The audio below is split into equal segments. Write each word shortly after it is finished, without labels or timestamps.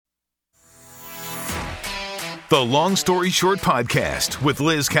The Long Story Short Podcast with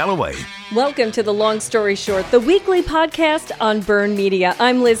Liz Callaway. Welcome to The Long Story Short, the weekly podcast on Burn Media.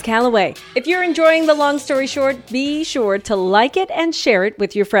 I'm Liz Callaway. If you're enjoying The Long Story Short, be sure to like it and share it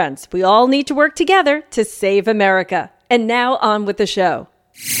with your friends. We all need to work together to save America. And now on with the show.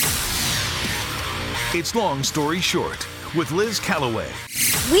 It's Long Story Short with Liz Callaway.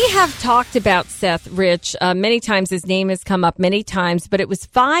 We have talked about Seth Rich many times. His name has come up many times, but it was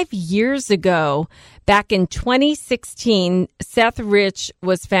 5 years ago. Back in 2016, Seth Rich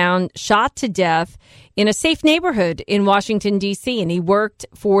was found shot to death in a safe neighborhood in Washington, D.C., and he worked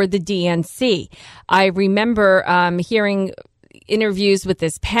for the DNC. I remember hearing interviews with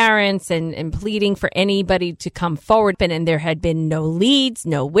his parents and pleading for anybody to come forward, and there had been no leads,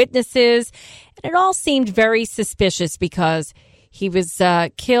 no witnesses, and it all seemed very suspicious because he was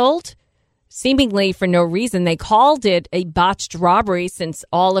killed seemingly for no reason. They called it a botched robbery since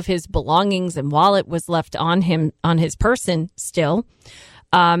all of his belongings and wallet was left on him, on his person still.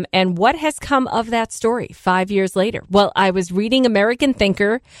 And what has come of that story 5 years later? Well, I was reading American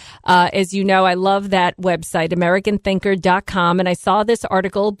Thinker. As you know, I love that website, AmericanThinker.com. And I saw this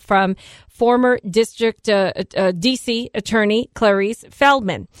article from former district D.C. attorney Clarice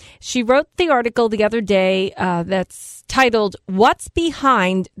Feldman. She wrote the article the other day that's titled, "What's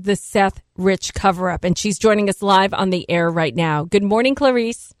Behind the Seth Rich Cover-Up?" And she's joining us live on the air right now. Good morning,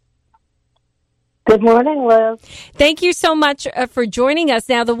 Clarice. Good morning, Liz. Thank you so much for joining us.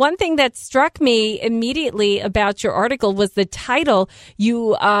 Now, the one thing that struck me immediately about your article was the title.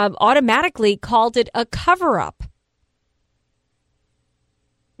 You automatically called it a cover-up.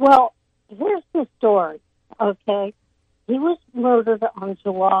 Well, here's the story, okay? He was murdered on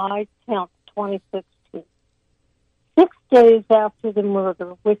July 10th, 2016. 6 days after the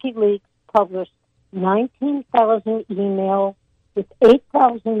murder, WikiLeaks published 19,000 emails with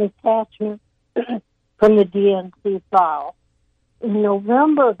 8,000 attachments from the DNC file. In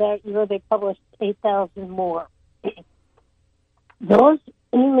November of that year, they published 8,000 more. Those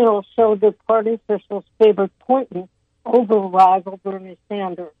emails showed that party officials favored Clinton over rival Bernie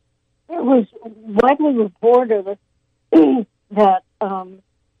Sanders. It was widely reported that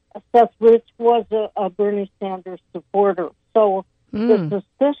Seth Rich was a Bernie Sanders supporter. So the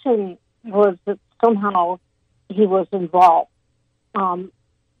suspicion was that somehow he was involved.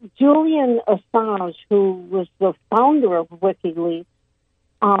 Julian Assange, who was the founder of WikiLeaks,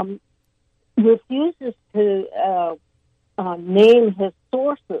 refuses to name his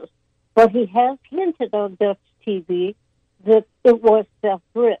sources, but he has hinted on Dutch TV that it was Seth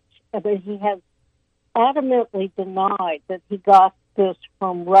Rich, but he has adamantly denied that he got this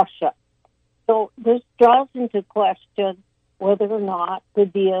from Russia. So this draws into question whether or not the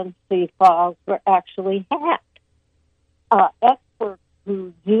DNC files were actually hacked. Experts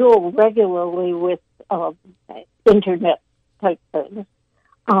who deal regularly with internet-type things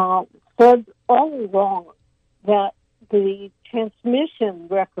said all along that the transmission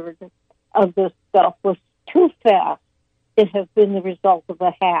record of this stuff was too fast. It has been the result of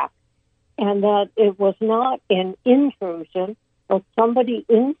a hack, and that it was not an intrusion, but somebody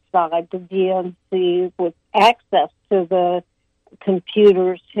inside the DNC with access to the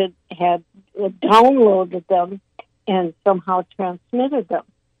computers had downloaded them and somehow transmitted them.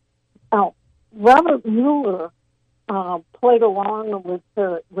 Now, Robert Mueller played along with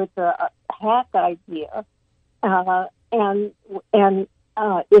the hack idea and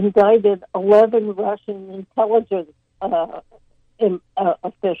indicted 11 Russian intelligence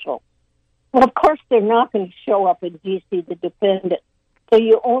officials. Well, of course, they're not going to show up in D.C. to defend it. So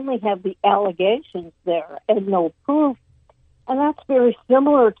you only have the allegations there and no proof. And that's very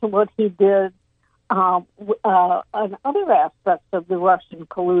similar to what he did on other aspects of the Russian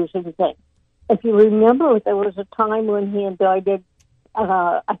collusion thing. If you remember, there was a time when he indicted,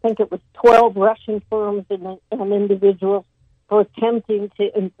 I think it was 12 Russian firms and individuals for attempting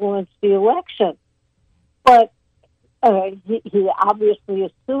to influence the election. But he obviously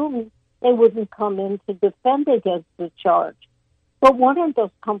assumed they wouldn't come in to defend against the charge. But one of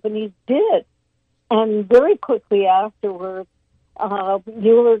those companies did. And very quickly afterwards,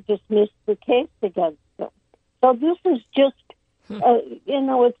 Mueller dismissed the case against them. So this is just,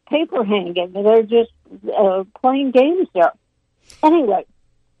 it's paper hanging. They're just playing games there. Anyway,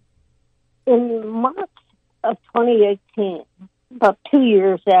 in March of 2018, about 2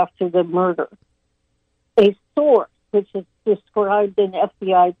 years after the murder, a source, which is described in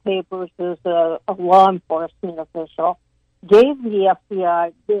FBI papers as a law enforcement official, gave the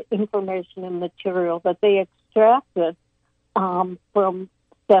FBI the information and material that they extracted from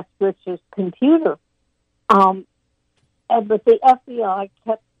Seth Rich's computer. But the FBI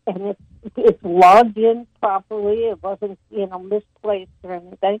kept and it's logged in properly. It wasn't, misplaced or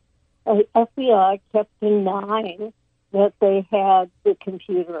anything. The FBI kept denying that they had the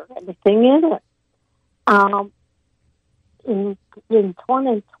computer, everything in it. In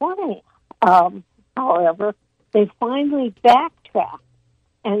 2020, however, they finally backtracked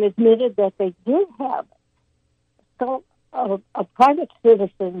and admitted that they did have it. So a private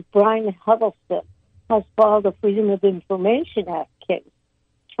citizen, Brian Huddleston, has filed a Freedom of Information Act case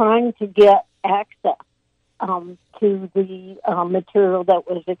trying to get access to the material that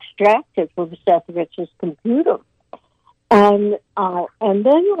was extracted from Seth Rich's computer. And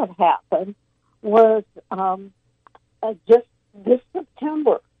then what happened was just this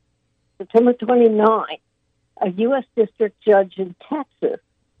September 29th, a U.S. district judge in Texas,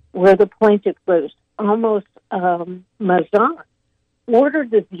 where the plaintiff lives, Amos Mazan,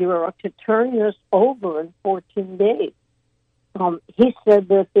 ordered the Bureau to turn this over in 14 days. He said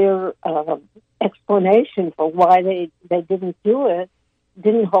that their explanation for why they didn't do it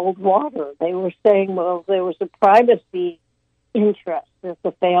didn't hold water. They were saying, well, there was a privacy interest that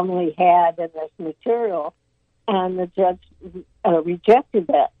the family had in this material, and the judge rejected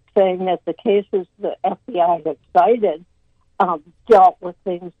that, saying that the cases the FBI had cited dealt with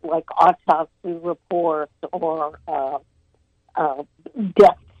things like autopsy reports or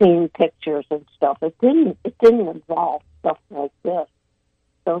death scene pictures and stuff. It didn't involve stuff like this.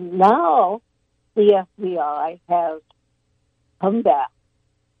 So now the FBI has come back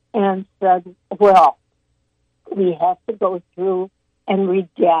and said, well, we have to go through and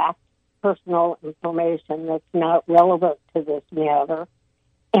redact personal information that's not relevant to this matter.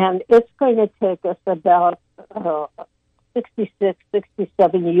 And it's going to take us about 66,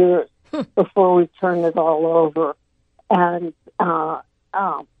 67 years before we turn it all over. And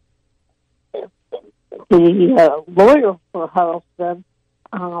the lawyer for Huddleston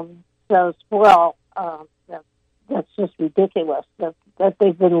says, well, that's just ridiculous, that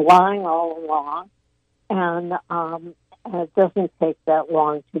they've been lying all along, and it doesn't take that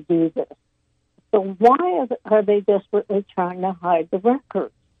long to do this. So why are they desperately trying to hide the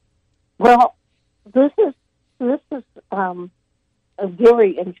records? Well, this is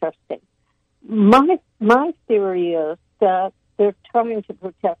very interesting. My theory is that they're trying to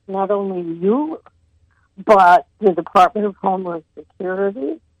protect not only Mueller, but the Department of Homeland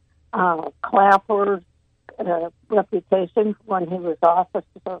Security, Clapper's reputation when he was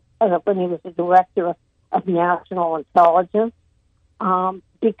when he was the director of national intelligence,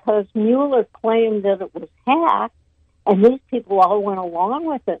 because Mueller claimed that it was hacked, and these people all went along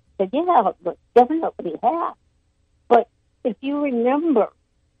with it. Said, yeah, it was definitely hacked. But if you remember,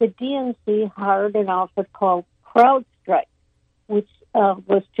 the DNC hired an outfit called CrowdStrike, which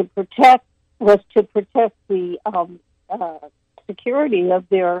was to protect the security of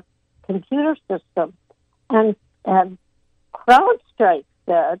their computer system. And CrowdStrike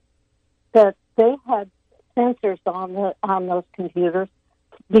said that they had sensors on those computers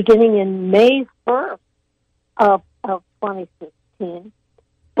beginning in May 1st of 2016.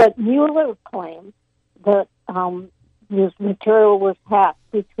 But Mueller claimed that this material was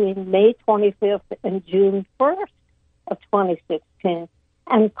hacked between May 25th and June 1st of 2016.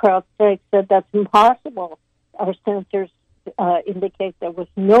 And CrowdStrike said that's impossible. Our sensors indicate there was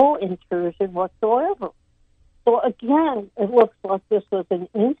no intrusion whatsoever. So again, it looks like this was an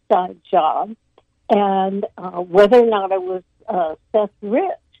inside job, and whether or not it was Seth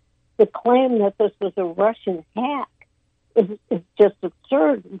Rich, the claim that this was a Russian hack is just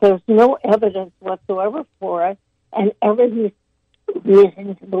absurd. There's no evidence whatsoever for it, and every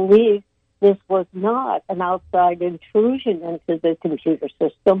reason to believe this was not an outside intrusion into the computer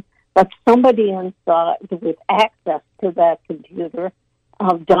system, but somebody inside with access to that computer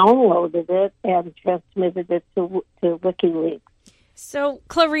downloaded it and transmitted it to WikiLeaks. So,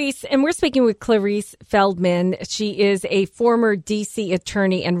 Clarice, and we're speaking with Clarice Feldman. She is a former D.C.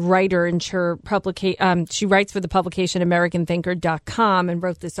 attorney and writer, and she writes for the publication AmericanThinker.com and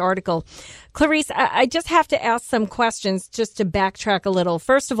wrote this article. Clarice, I just have to ask some questions just to backtrack a little.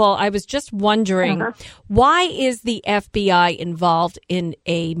 First of all, I was just wondering, why is the FBI involved in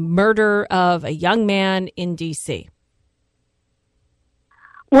a murder of a young man in D.C.?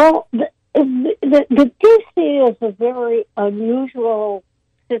 Well, the D.C. is a very unusual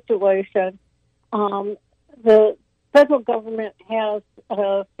situation. The federal government has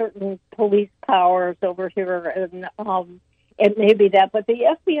certain police powers over here, and it may be that. But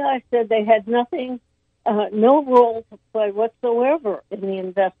the FBI said they had no role to play whatsoever in the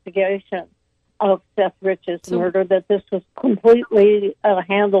investigation of Seth Rich's murder, that this was completely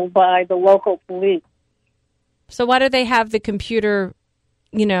handled by the local police. So why do they have the computer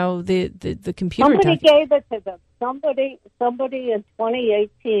the computer. Somebody gave it to them. Somebody in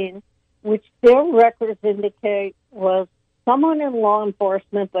 2018, which their records indicate was someone in law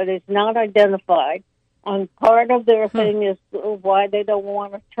enforcement, but is not identified. And part of their thing is why they don't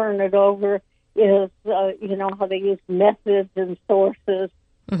want to turn it over is, how they use methods and sources,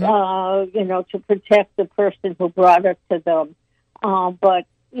 to protect the person who brought it to them. But,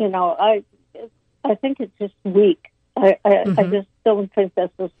 I think it's just weak. I just don't think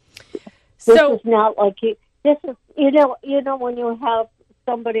this is not like this is, when you have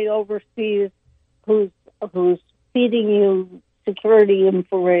somebody overseas who's feeding you security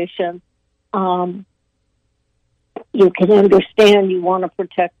information, you can understand you want to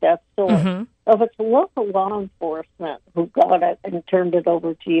protect that source. If it's local law enforcement who got it and turned it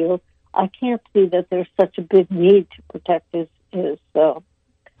over to you, I can't see that there's such a big need to protect his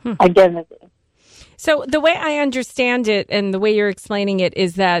identity. So the way I understand it and the way you're explaining it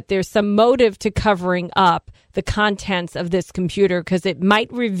is that there's some motive to covering up the contents of this computer because it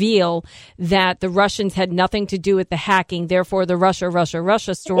might reveal that the Russians had nothing to do with the hacking. Therefore, the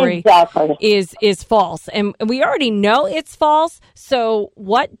Russia story is false. And we already know it's false. So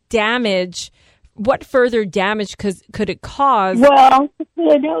what further damage could it cause? Well,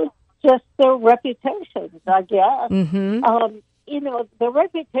 just their reputations, I guess. The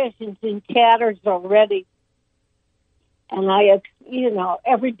reputation's in tatters already. And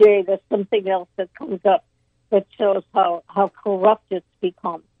every day there's something else that comes up that shows how corrupt it's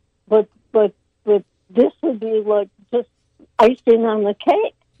become. But this would be like just icing on the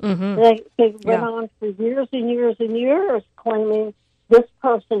cake. They went on for years and years and years claiming this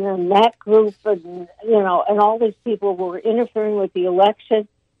person and that group and all these people were interfering with the election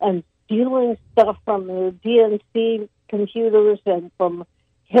and stealing stuff from the DNC computers and from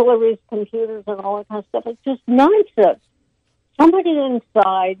Hillary's computers and all that kind of stuff. It's just nonsense. Somebody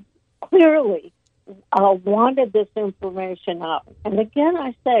inside clearly wanted this information out. And again,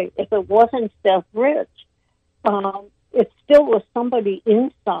 I say, if it wasn't Seth Rich, it still was somebody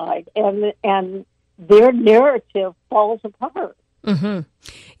inside, and their narrative falls apart.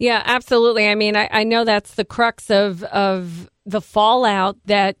 Yeah, absolutely. I mean, I know that's the crux of the fallout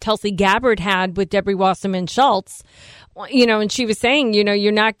that Tulsi Gabbard had with Debbie Wasserman Schultz. And she was saying,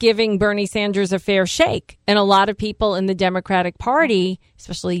 you're not giving Bernie Sanders a fair shake. And a lot of people in the Democratic Party,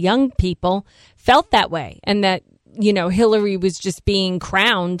 especially young people, felt that way. And that, Hillary was just being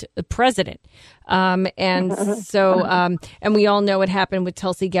crowned president. And we all know what happened with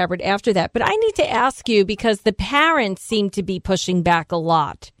Tulsi Gabbard after that. But I need to ask you, because the parents seem to be pushing back a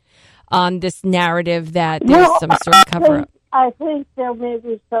lot on this narrative that there's some sort of cover-up. I think there may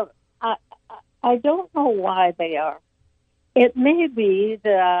be some. I don't know why they are. It may be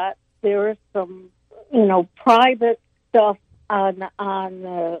that there is some, private stuff on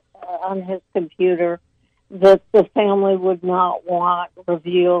his computer that the family would not want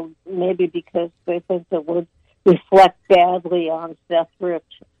revealed, maybe because they think it would reflect badly on Seth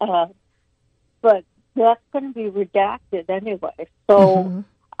Rich. But that's going to be redacted anyway. So,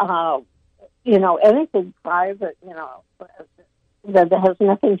 anything private, that has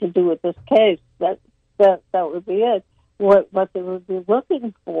nothing to do with this case, that would be it. What they would be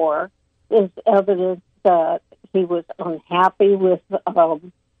looking for is evidence that he was unhappy with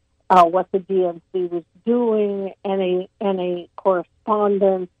what the DNC was doing, any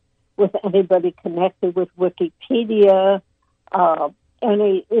correspondence with anybody connected with Wikipedia,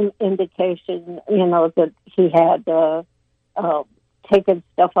 any indication, that he had taken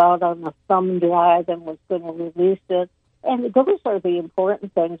stuff out on the thumb drive and was going to release it. And those are the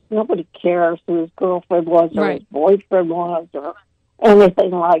important things. Nobody cares who his girlfriend was or his boyfriend was or anything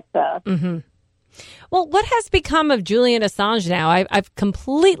like that. Well, what has become of Julian Assange now? I've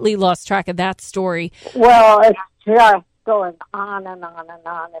completely lost track of that story. Well, it's just going on and on and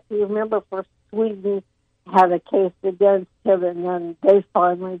on. If you remember, for Sweden had a case against him, and then they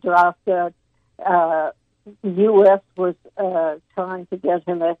finally dropped it. The U.S. was trying to get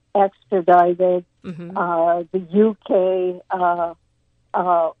him extradited. The U.K.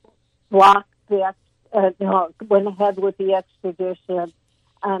 Blocked went ahead with the extradition,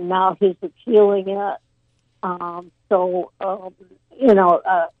 and now he's appealing it. I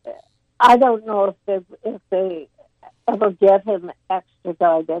don't know if they ever get him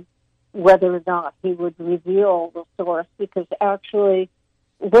extradited, whether or not he would reveal the source, because actually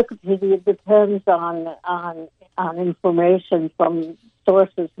Wikipedia depends on information from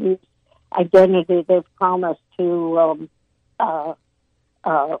sources whose identity they've promised to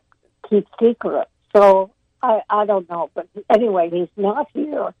keep secret. So I don't know. But anyway, he's not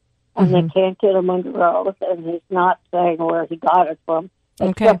here, and they can't get him under oath, and he's not saying where he got it from.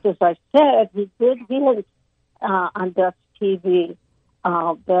 Okay. Except, as I said, he did hint on Dutch TV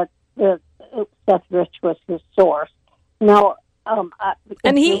that Seth Rich was his source. Now,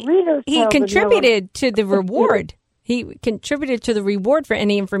 and he contributed to the reward. He contributed to the reward for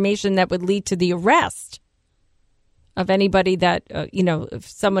any information that would lead to the arrest of anybody that, if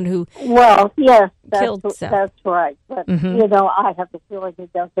someone who killed Seth. That's right. But, I have the feeling he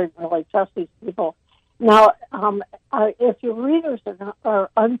doesn't really trust these people. Now, if your readers are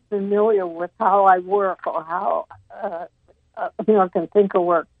unfamiliar with how I work or how American Thinker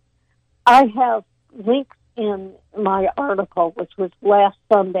works, I have links in my article, which was last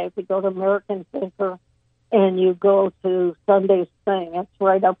Sunday. If you go to American Thinker and you go to Sunday's thing, it's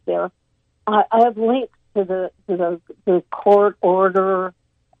right up there. I have links to the court order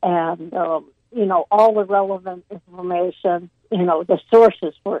and all the relevant information. The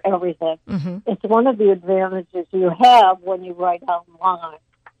sources for everything. Mm-hmm. It's one of the advantages you have when you write online,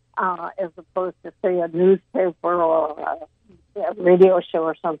 as opposed to, say, a newspaper or a radio show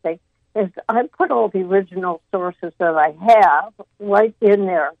or something, is I put all the original sources that I have right in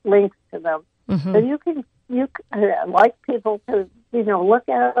there, links to them. Mm-hmm. So you can like people to, look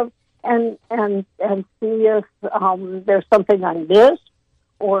at them and see if there's something I missed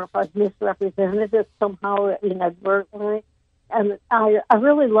or if I've misrepresented it somehow inadvertently. And I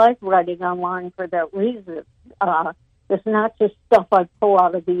really like writing online for that reason. It's not just stuff I pull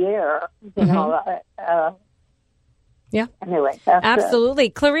out of the air, Yeah. Anyway, that's absolutely,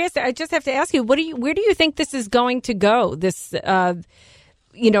 Clarice. I just have to ask you, where do you think this is going to go? This,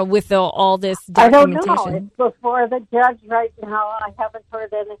 with all this documentation. I don't know. It's before the judge right now. I haven't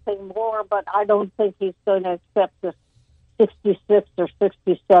heard anything more, but I don't think he's going to accept this 66 or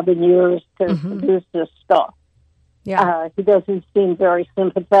 67 years to produce this stuff. Yeah. He doesn't seem very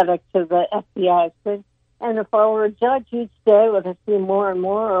sympathetic to the FBI thing. And if I were a judge each day with I see more and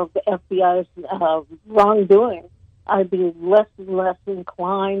more of the FBI's wrongdoing, I'd be less and less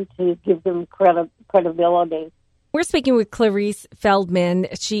inclined to give them credibility. We're speaking with Clarice Feldman.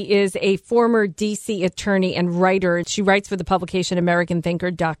 She is a former D.C. attorney and writer. She writes for the publication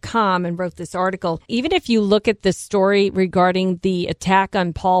AmericanThinker.com and wrote this article. Even if you look at the story regarding the attack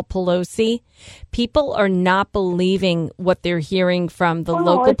on Paul Pelosi, people are not believing what they're hearing from the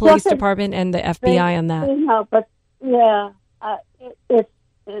local police department and the FBI on that. But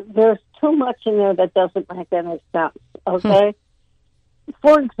there's too much in there that doesn't make any sense, okay?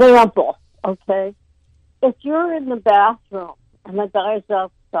 For example, if you're in the bathroom and the guy's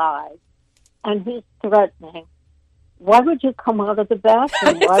outside and he's threatening, why would you come out of the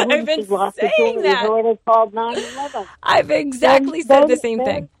bathroom? Why wouldn't you lock the door? You've already called 911. I've exactly said the same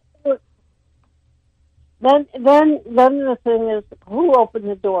thing. Then the thing is, who opened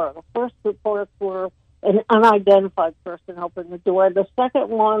the door? The first reports were an unidentified person opened the door. The second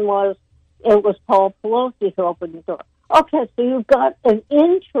one was it was Paul Pelosi who opened the door. Okay, so you've got an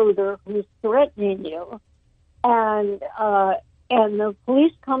intruder who's threatening you, and the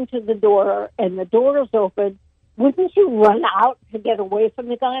police come to the door, and the door is open. Wouldn't you run out to get away from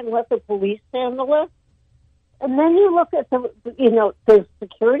the guy and let the police handle it? And then you look at there's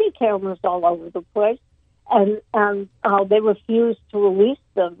security cameras all over the place, and they refuse to release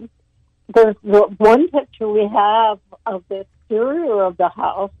them. There's the one picture we have of the exterior of the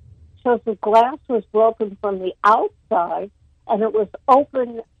house shows the glass was broken from the outside, and it was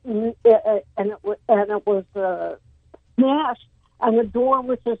open, and it was smashed, and the door,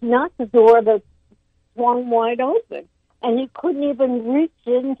 which is not the door that's swung wide open, and you couldn't even reach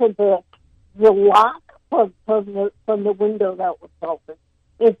into the lock from the window that was open.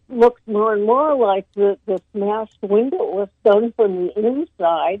 It looks more and more like the smashed window was done from the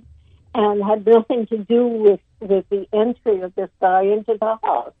inside and had nothing to do with the entry of this guy into the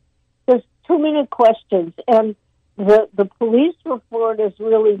house. There's too many questions, and the police report is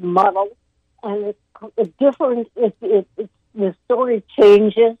really muddled, and it's different. The story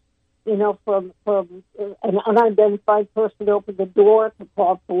changes, from an unidentified person opened the door to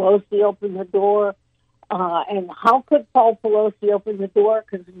Paul Pelosi opened the door. And how could Paul Pelosi open the door?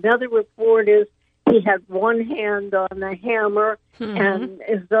 Because another report is he had one hand on the hammer, and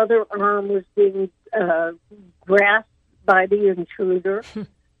his other arm was being grasped by the intruder.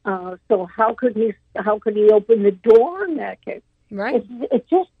 So how could he open the door in that case? Right. It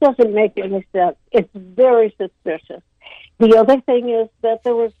just doesn't make any sense. It's very suspicious. The other thing is that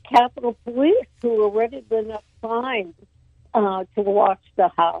there was Capitol Police who already been assigned to watch the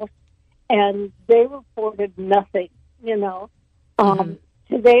house, and they reported nothing.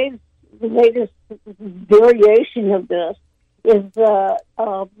 Today's latest variation of this is the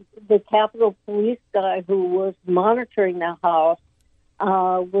Capitol Police guy who was monitoring the house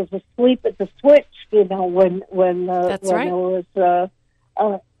was asleep at the switch, when That's right. there was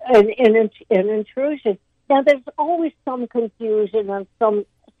an intrusion. Now, there's always some confusion and some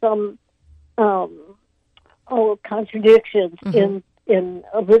contradictions in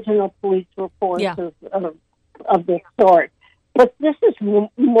original police reports of this sort. But this is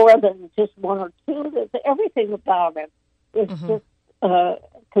more than just one or two. There's everything about it is just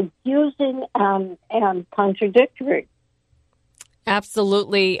confusing and contradictory.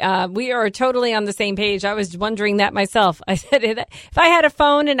 Absolutely. We are totally on the same page. I was wondering that myself. I said, if I had a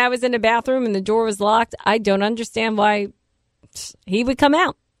phone and I was in a bathroom and the door was locked, I don't understand why he would come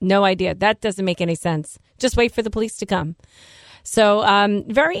out. No idea. That doesn't make any sense. Just wait for the police to come. So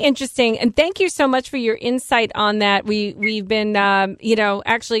very interesting. And thank you so much for your insight on that. We've been,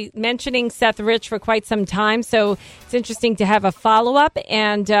 actually mentioning Seth Rich for quite some time. So it's interesting to have a follow-up.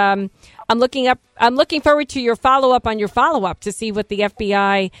 And I'm looking forward to your follow-up on your follow-up to see what the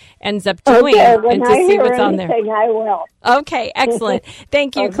FBI ends up doing and to see what's on there. I will. Okay, excellent.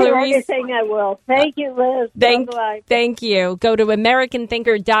 Thank you, Clarice. Anything I will. Thank you, Liz. Thank you. Go to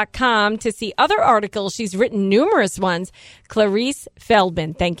AmericanThinker.com to see other articles. She's written numerous ones. Clarice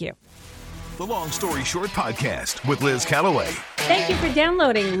Feldman. Thank you. The Long Story Short podcast with Liz Callaway. Thank you for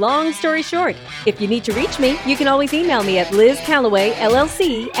downloading Long Story Short. If you need to reach me, you can always email me at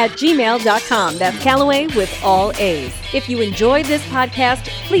lizcallawayllc@gmail.com. That's Callaway with all A's. If you enjoyed this podcast,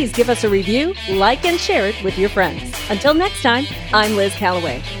 please give us a review, like, and share it with your friends. Until next time, I'm Liz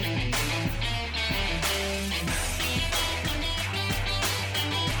Callaway.